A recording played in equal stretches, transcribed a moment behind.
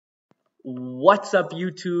What's up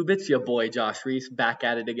YouTube? It's your boy Josh Reese back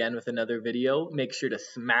at it again with another video. Make sure to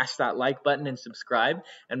smash that like button and subscribe,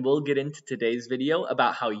 and we'll get into today's video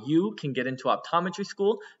about how you can get into optometry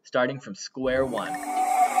school starting from square one.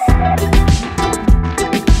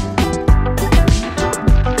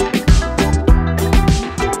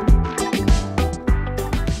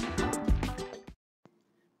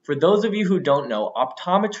 For those of you who don't know,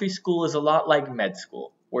 optometry school is a lot like med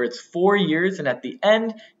school, where it's 4 years and at the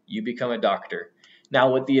end, you become a doctor.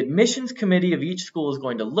 Now, what the admissions committee of each school is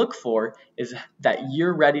going to look for is that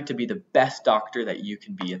you're ready to be the best doctor that you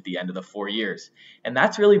can be at the end of the 4 years. And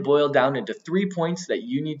that's really boiled down into 3 points that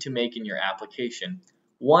you need to make in your application.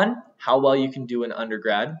 1, how well you can do in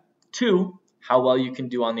undergrad. 2, how well you can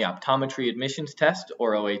do on the Optometry Admissions Test,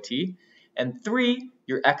 or OAT. And 3,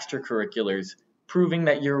 your extracurriculars, proving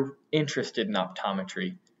that you're interested in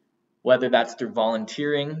optometry, whether that's through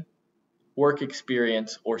volunteering, work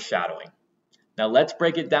experience, or shadowing. Now let's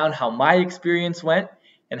break it down how my experience went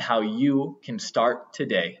and how you can start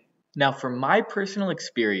today. Now for my personal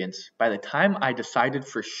experience, by the time I decided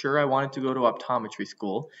for sure I wanted to go to optometry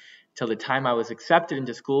school, till the time I was accepted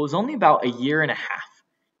into school, it was only about 1.5 years.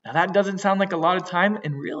 Now that doesn't sound like a lot of time,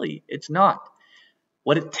 and really it's not.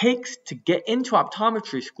 What it takes to get into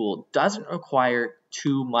optometry school doesn't require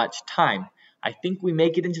too much time. I think we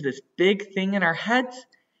make it into this big thing in our heads,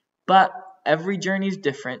 but every journey is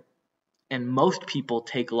different, and most people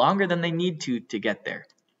take longer than they need to get there.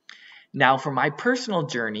 Now, for my personal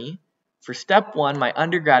journey, for step 1, my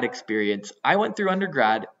undergrad experience, I went through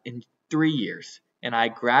undergrad in 3 years, and I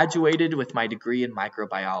graduated with my degree in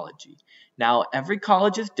microbiology. Now, every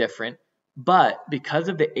college is different, but because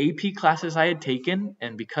of the AP classes I had taken,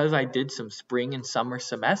 and because I did some spring and summer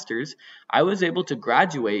semesters, I was able to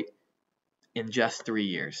graduate in just 3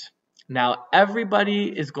 years. Now, everybody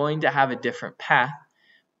is going to have a different path,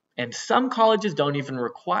 and some colleges don't even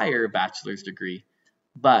require a bachelor's degree,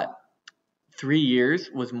 but 3 years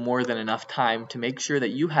was more than enough time to make sure that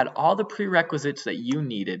you had all the prerequisites that you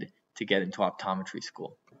needed to get into optometry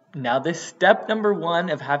school. Now, this step number 1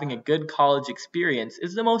 of having a good college experience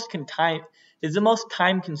is the most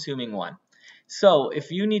time-consuming one. So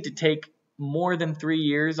if you need to take more than 3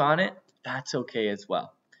 years on it, that's okay as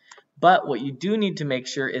well. But what you do need to make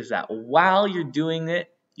sure is that while you're doing it,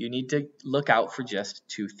 you need to look out for just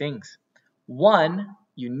 2 things. 1,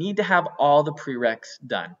 you need to have all the prereqs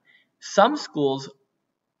done. Some schools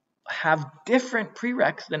have different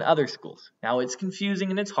prereqs than other schools. Now, it's confusing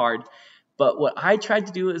and it's hard, but what I tried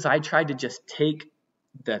to do is I tried to just take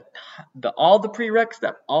all the prereqs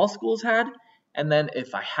that all schools had, and then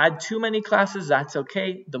if I had too many classes, that's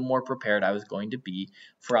okay. The more prepared I was going to be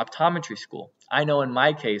for optometry school. I know in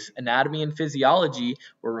my case, anatomy and physiology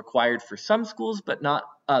were required for some schools, but not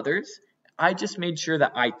others. I just made sure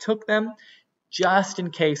that I took them just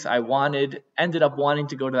in case I ended up wanting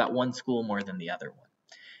to go to that one school more than the other one.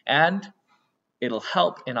 And it'll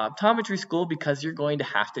help in optometry school because you're going to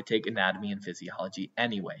have to take anatomy and physiology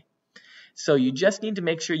anyway. So you just need to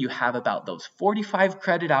make sure you have about those 45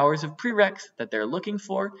 credit hours of prereqs that they're looking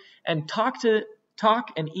for, and talk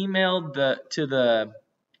and email to the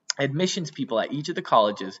admissions people at each of the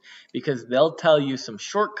colleges, because they'll tell you some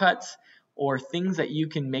shortcuts or things that you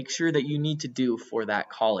can make sure that you need to do for that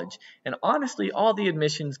college. And honestly, all the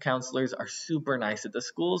admissions counselors are super nice at the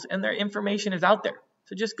schools, and their information is out there.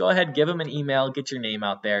 So just go ahead, give them an email, get your name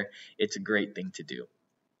out there. It's a great thing to do.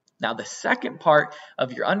 Now, the second part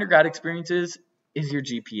of your undergrad experiences is your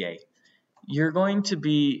GPA. You're going to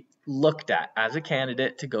be looked at as a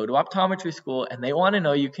candidate to go to optometry school, and they want to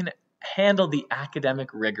know you can handle the academic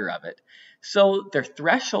rigor of it. So their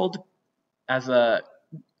threshold as a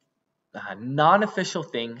non-official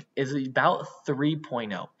thing is about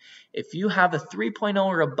 3.0. If you have a 3.0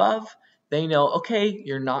 or above, they know, okay,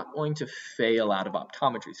 you're not going to fail out of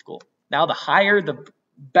optometry school. Now, the higher, the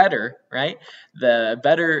better, right? The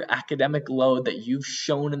better academic load that you've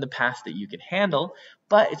shown in the past that you can handle,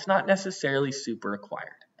 but it's not necessarily super required.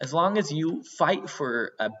 As long as you fight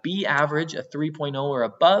for a B average, a 3.0 or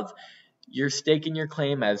above, you're staking your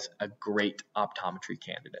claim as a great optometry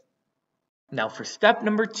candidate. Now, for step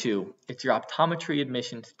number 2, it's your optometry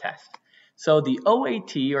admissions test. So the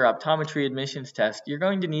OAT, or optometry admissions test, you're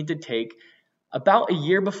going to need to take about 1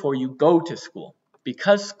 year before you go to school.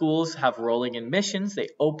 Because schools have rolling admissions, they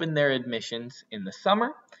open their admissions in the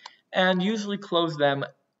summer and usually close them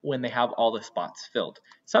when they have all the spots filled.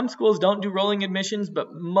 Some schools don't do rolling admissions,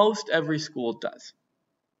 but most every school does.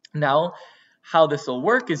 Now, how this will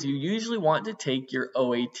work is you usually want to take your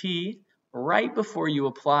OAT right before you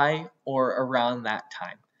apply or around that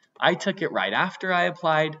time. I took it right after I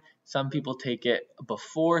applied Some people take it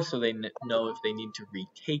before so they know if they need to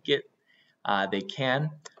retake it, they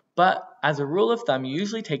can. But as a rule of thumb, you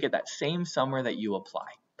usually take it that same summer that you apply.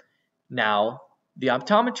 Now, the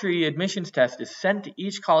optometry admissions test is sent to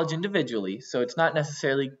each college individually, so it's not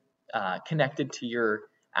necessarily connected to your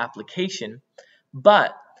application,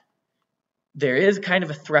 but there is kind of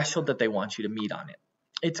a threshold that they want you to meet on it.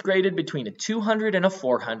 It's graded between a 200 and a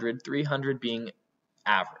 400, 300 being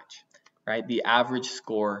average, right? The average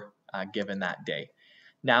score given that day.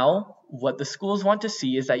 Now, what the schools want to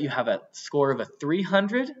see is that you have a score of a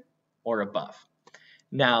 300 or above.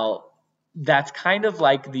 Now, that's kind of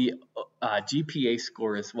like the GPA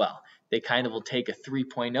score as well. They kind of will take a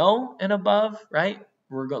 3.0 and above, right?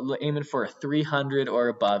 We're aiming for a 300 or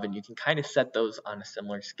above, and you can kind of set those on a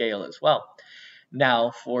similar scale as well.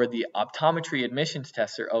 Now, for the optometry admissions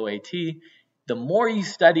test, or OAT, the more you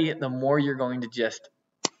study, the more you're going to just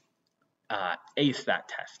ace that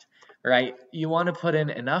test, right? You want to put in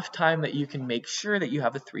enough time that you can make sure that you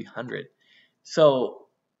have a 300. So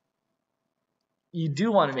you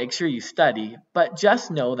do want to make sure you study, but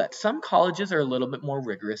just know that some colleges are a little bit more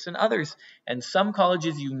rigorous than others, and some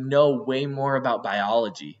colleges you know way more about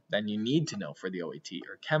biology than you need to know for the OAT,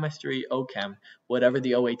 or chemistry, OChem, whatever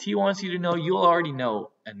the OAT wants you to know, you'll already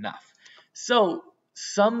know enough. So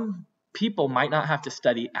some people might not have to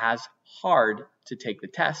study as hard to take the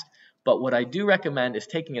test, but what I do recommend is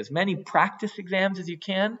taking as many practice exams as you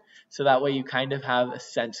can, so that way you kind of have a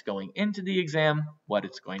sense going into the exam what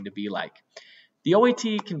it's going to be like. The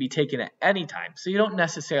OAT can be taken at any time, so you don't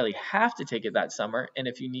necessarily have to take it that summer, and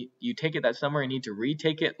if you take it that summer and need to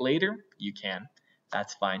retake it later, you can.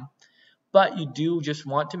 That's fine. But you do just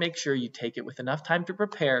want to make sure you take it with enough time to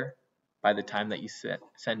prepare by the time that you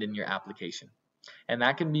send in your application. And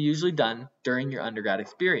that can be usually done during your undergrad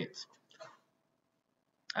experience.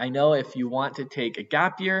 I know if you want to take a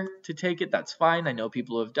gap year to take it, that's fine. I know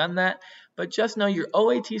people who have done that. But just know your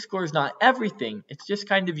OAT score is not everything. It's just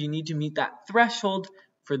kind of you need to meet that threshold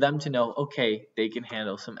for them to know, okay, they can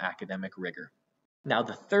handle some academic rigor. Now,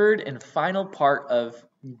 the third and final part of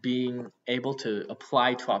being able to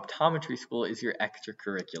apply to optometry school is your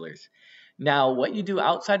extracurriculars. Now, what you do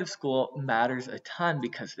outside of school matters a ton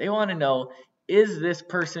because they want to know, is this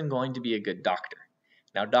person going to be a good doctor?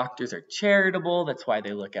 Now, doctors are charitable, that's why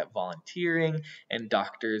they look at volunteering, and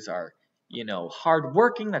doctors are,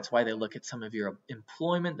 hardworking, that's why they look at some of your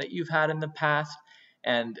employment that you've had in the past,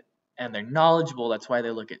 and they're knowledgeable, that's why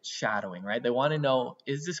they look at shadowing, right? They want to know,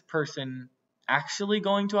 is this person actually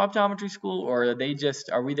going to optometry school, or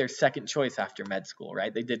are we their second choice after med school,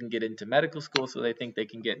 right? They didn't get into medical school, so they think they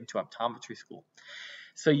can get into optometry school.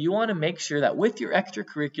 So you want to make sure that with your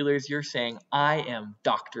extracurriculars, you're saying, I am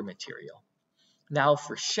doctor material. Now,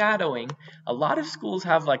 for shadowing, a lot of schools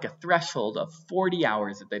have like a threshold of 40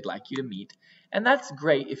 hours that they'd like you to meet, and that's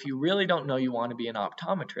great if you really don't know you want to be an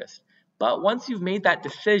optometrist. But once you've made that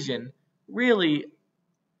decision, really,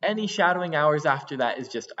 any shadowing hours after that is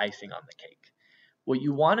just icing on the cake. What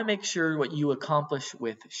you want to make sure what you accomplish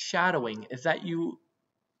with shadowing is that you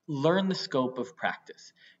learn the scope of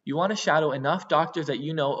practice. You want to shadow enough doctors that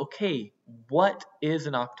you know, okay, what is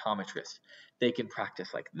an optometrist? They can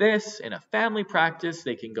practice like this in a family practice.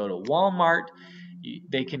 They can go to Walmart.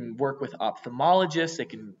 They can work with ophthalmologists. They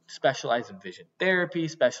can specialize in vision therapy,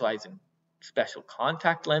 specialize in special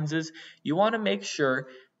contact lenses. You want to make sure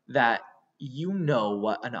that you know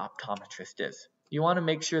what an optometrist is. You want to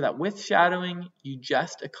make sure that with shadowing, you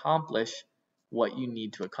just accomplish what you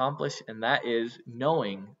need to accomplish, and that is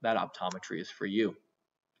knowing that optometry is for you.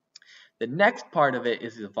 The next part of it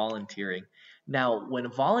is the volunteering. Now, when a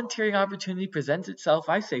volunteering opportunity presents itself,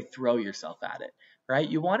 I say throw yourself at it, right?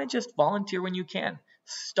 You want to just volunteer when you can.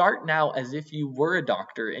 Start now as if you were a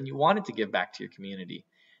doctor and you wanted to give back to your community.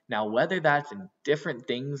 Now, whether that's in different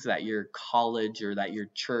things that your college or that your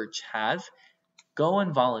church has, go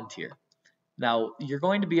and volunteer. Now, you're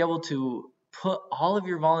going to be able to put all of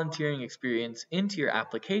your volunteering experience into your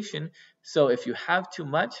application, so if you have too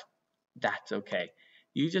much, that's okay.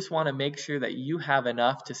 You just want to make sure that you have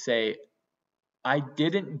enough to say, I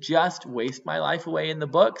didn't just waste my life away in the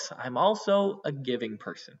books, I'm also a giving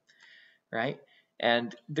person, right?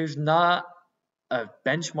 And there's not a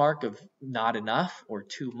benchmark of not enough or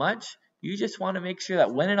too much. You just want to make sure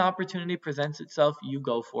that when an opportunity presents itself, you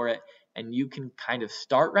go for it, and you can kind of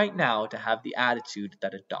start right now to have the attitude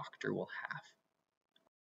that a doctor will have.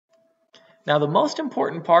 Now, the most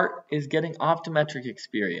important part is getting optometric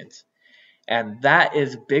experience, and that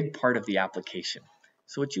is a big part of the application.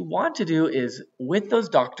 So what you want to do is, with those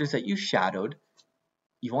doctors that you shadowed,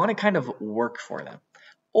 you want to kind of work for them.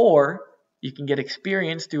 Or You can get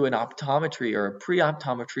experience through an optometry or a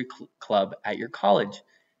pre-optometry club at your college,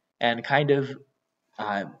 and kind of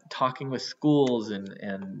talking with schools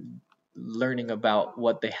and learning about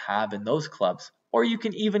what they have in those clubs. Or you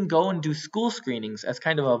can even go and do school screenings as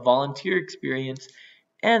kind of a volunteer experience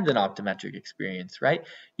and an optometric experience, right?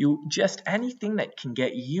 Just anything that can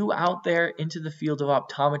get you out there into the field of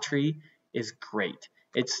optometry is great.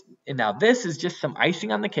 Now this is just some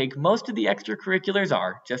icing on the cake. Most of the extracurriculars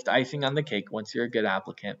are just icing on the cake once you're a good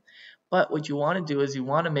applicant. But what you want to do is you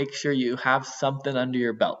want to make sure you have something under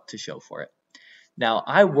your belt to show for it. Now,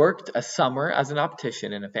 I worked a summer as an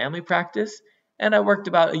optician in a family practice, and I worked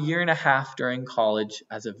about 1.5 years during college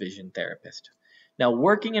as a vision therapist. Now,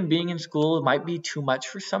 working and being in school might be too much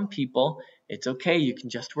for some people. It's okay, you can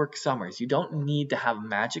just work summers. You don't need to have a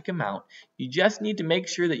magic amount. You just need to make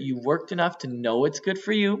sure that you've worked enough to know it's good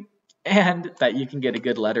for you and that you can get a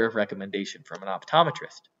good letter of recommendation from an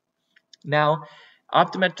optometrist. Now,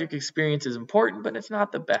 optometric experience is important, but it's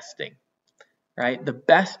not the best thing, right? The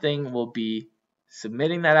best thing will be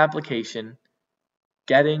submitting that application,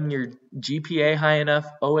 getting your GPA high enough,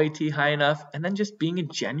 OAT high enough, and then just being a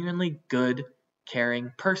genuinely good,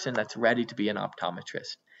 caring person that's ready to be an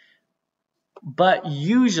optometrist. But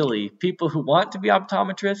usually, people who want to be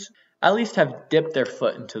optometrists at least have dipped their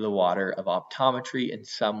foot into the water of optometry in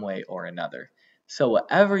some way or another. So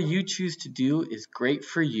whatever you choose to do is great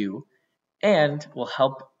for you and will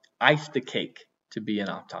help ice the cake to be an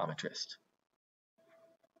optometrist.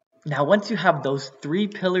 Now, once you have those 3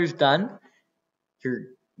 pillars done, you're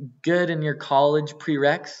good in your college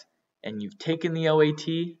prereqs, and you've taken the OAT,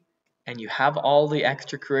 and you have all the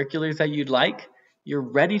extracurriculars that you'd like, you're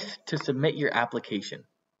ready to submit your application,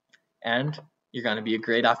 and you're going to be a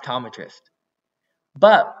great optometrist.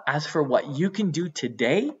 But as for what you can do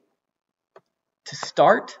today to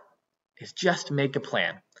start is just make a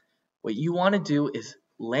plan. What you want to do is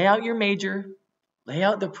lay out your major, lay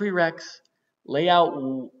out the prereqs, lay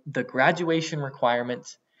out the graduation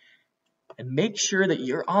requirements, and make sure that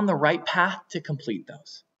you're on the right path to complete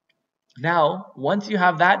those. Now, once you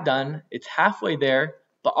have that done, it's halfway there,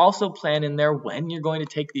 but also plan in there when you're going to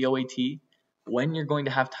take the OAT, when you're going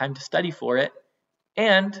to have time to study for it,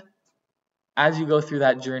 and as you go through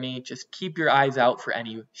that journey, just keep your eyes out for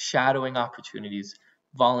any shadowing opportunities,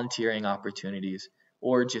 volunteering opportunities,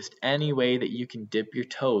 or just any way that you can dip your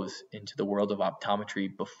toes into the world of optometry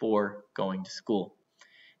before going to school.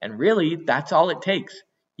 And really, that's all it takes.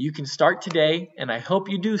 You can start today, and I hope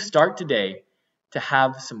you do start today to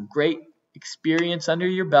have some great experience under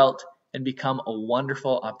your belt and become a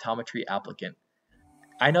wonderful optometry applicant.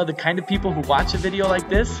 I know the kind of people who watch a video like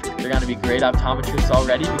this, they're going to be great optometrists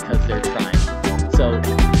already because they're trying. So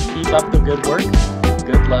keep up the good work.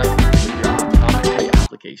 Good luck with your optometry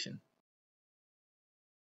application.